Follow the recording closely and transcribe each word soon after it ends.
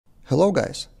Hello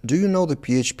guys, do you know the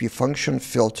PHP function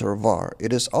filter var?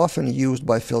 It is often used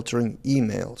by filtering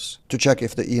emails to check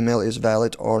if the email is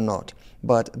valid or not.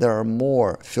 But there are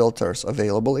more filters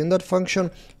available in that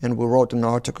function, and we wrote an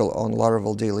article on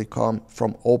Laravel Daily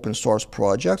from open source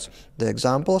projects, the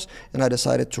examples, and I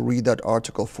decided to read that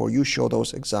article for you, show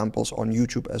those examples on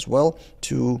YouTube as well,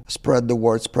 to spread the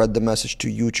word, spread the message to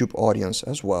YouTube audience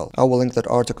as well. I will link that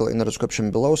article in the description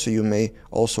below, so you may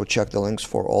also check the links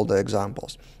for all the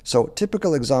examples. So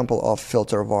typical example of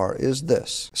filter var is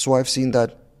this. So I've seen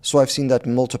that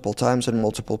multiple times in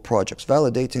multiple projects,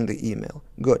 validating the email.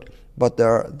 Good. But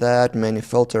there are that many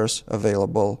filters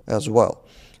available as well.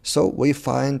 So we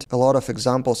find a lot of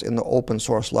examples in the open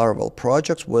source Laravel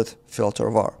projects with filter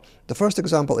var. The first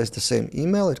example is the same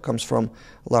email. It comes from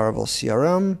Laravel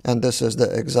CRM, and this is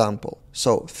the example.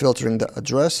 So filtering the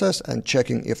addresses and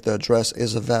checking if the address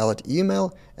is a valid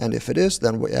email, and if it is,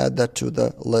 then we add that to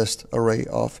the list array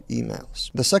of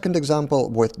emails. The second example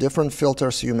with different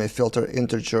filters, you may filter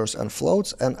integers and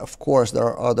floats, and of course there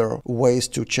are other ways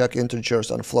to check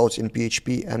integers and floats in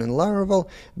PHP and in Laravel,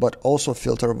 but also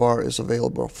filter var is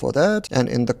available for that. And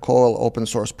in the Coil open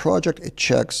source project, it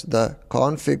checks the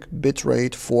config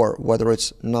bitrate for whether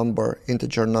it's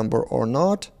integer number or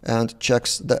not, and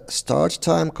checks the start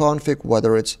time config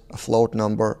whether it's a float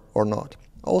number or not.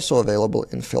 Also available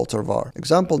in filter var.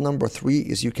 Example number 3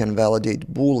 is you can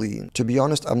validate Boolean. To be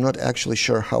honest, I'm not actually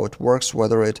sure how it works,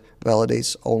 whether it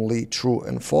validates only true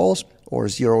and false or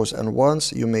zeros and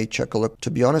ones. You may check a look. To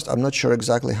be honest, I'm not sure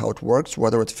exactly how it works,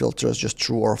 whether it filters just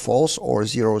true or false or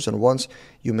zeros and ones.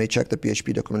 You may check the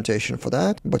PHP documentation for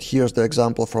that. But here's the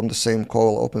example from the same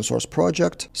Coil open source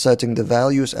project, setting the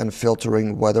values and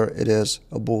filtering whether it is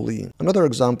a Boolean. Another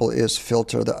example is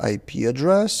filter the IP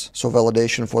address. So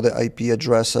validation for the IP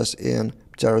addresses in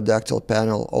Pterodactyl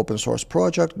panel open source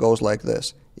project goes like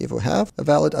this. If we have a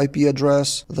valid IP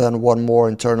address, then one more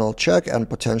internal check and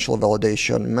potential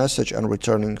validation message and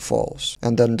returning false.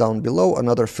 And then down below,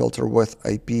 another filter with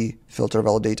IP, filter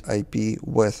validate IP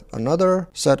with another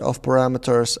set of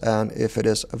parameters, and if it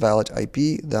is a valid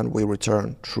IP, then we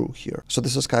return true here. So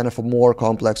this is kind of a more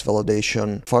complex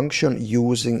validation function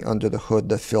using under the hood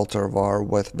the filter var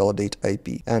with validate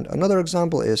IP. And another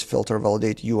example is filter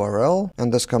validate URL,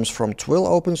 and this comes from Twill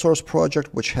open source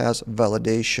project, which has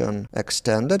validation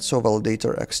extended, so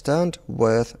validator extend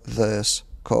with this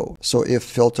code. So if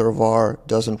filter var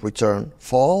doesn't return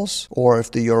false, or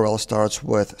if the URL starts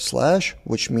with /,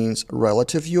 which means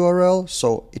relative URL,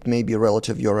 so it may be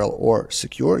relative URL or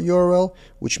secure URL,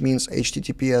 which means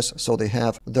HTTPS, so they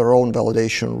have their own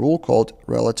validation rule called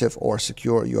relative or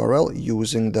secure URL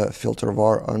using the filter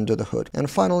var under the hood. And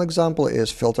final example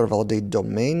is filter validate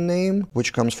domain name,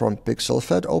 which comes from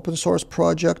PixelFed open source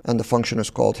project, and the function is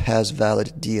called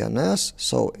hasValidDNS,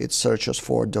 so it searches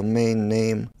for domain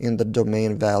name in the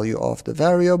domain value of the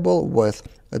variable with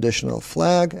additional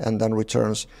flag and then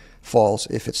returns false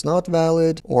if it's not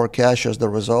valid, or caches the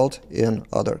result in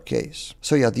other case.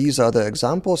 So yeah, these are the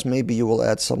examples. Maybe you will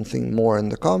add something more in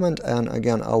the comment, and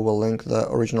again I will link the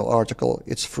original article.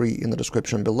 It's free in the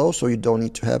description below, so you don't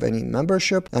need to have any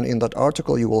membership, and in that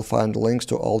article you will find links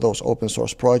to all those open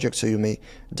source projects, so you may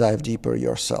dive deeper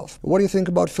yourself. What do you think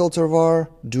about filter var?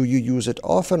 Do you use it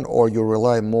often, or you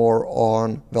rely more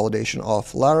on validation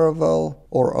of Laravel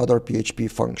or other PHP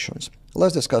functions?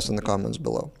 Let's discuss in the comments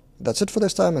below. That's it for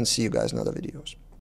this time, and see you guys in other videos.